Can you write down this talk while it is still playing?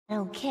I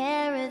don't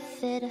care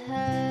if it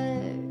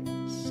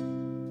hurts.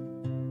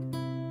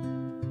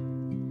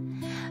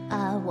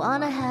 I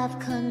wanna have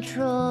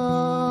control.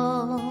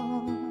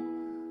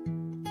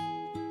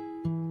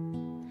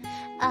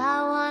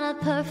 I want a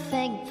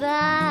perfect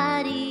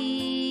body.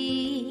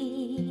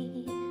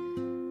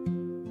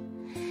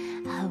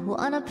 I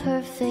want a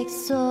perfect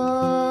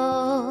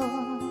soul.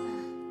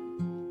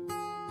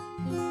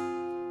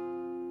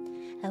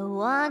 I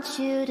want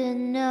you to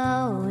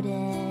notice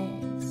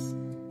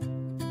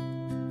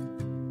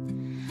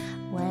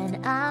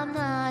when I'm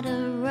not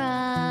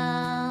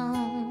around.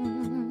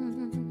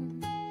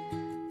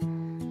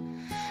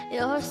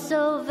 You're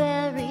so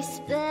very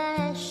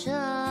special.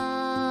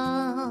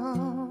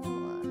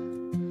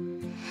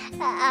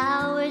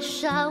 I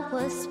wish I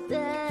was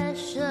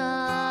special,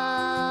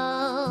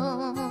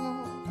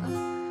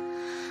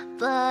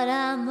 but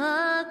I'm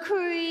a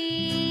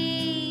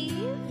creep.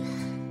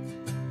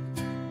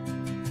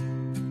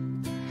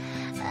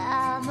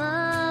 I'm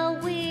a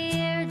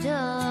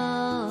weirdo.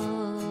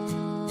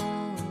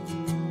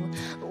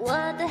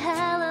 What the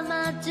hell am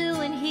I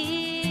doing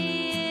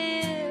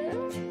here?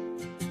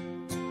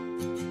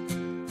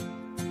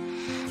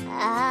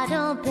 I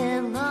don't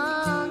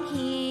belong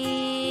here.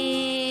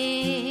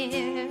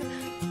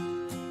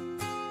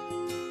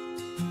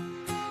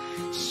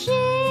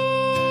 She's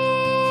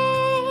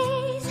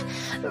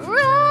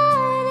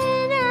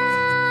running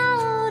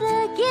out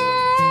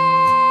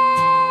again,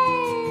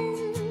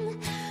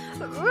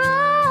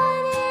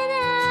 running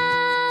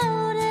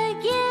out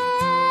again,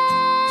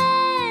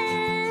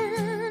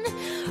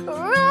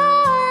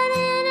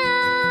 running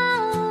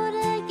out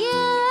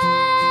again.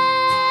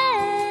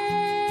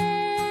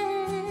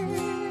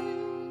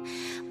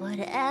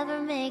 Whatever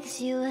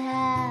makes you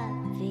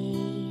happy,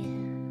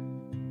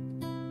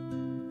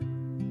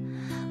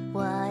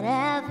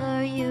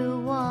 whatever you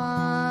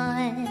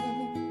want.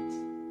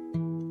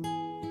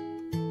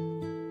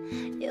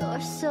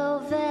 You're so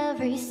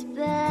very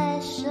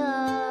special.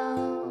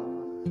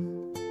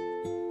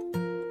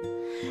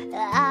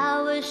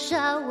 I wish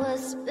I was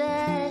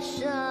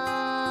special,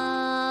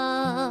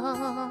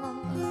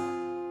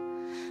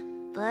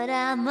 but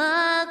I'm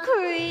a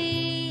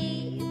creep.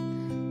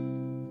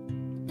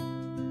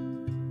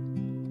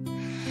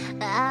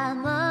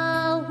 I'm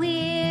a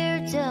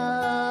weirdo.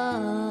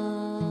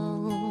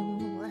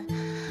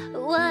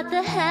 What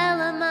the hell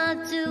am I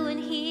doing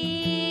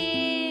here?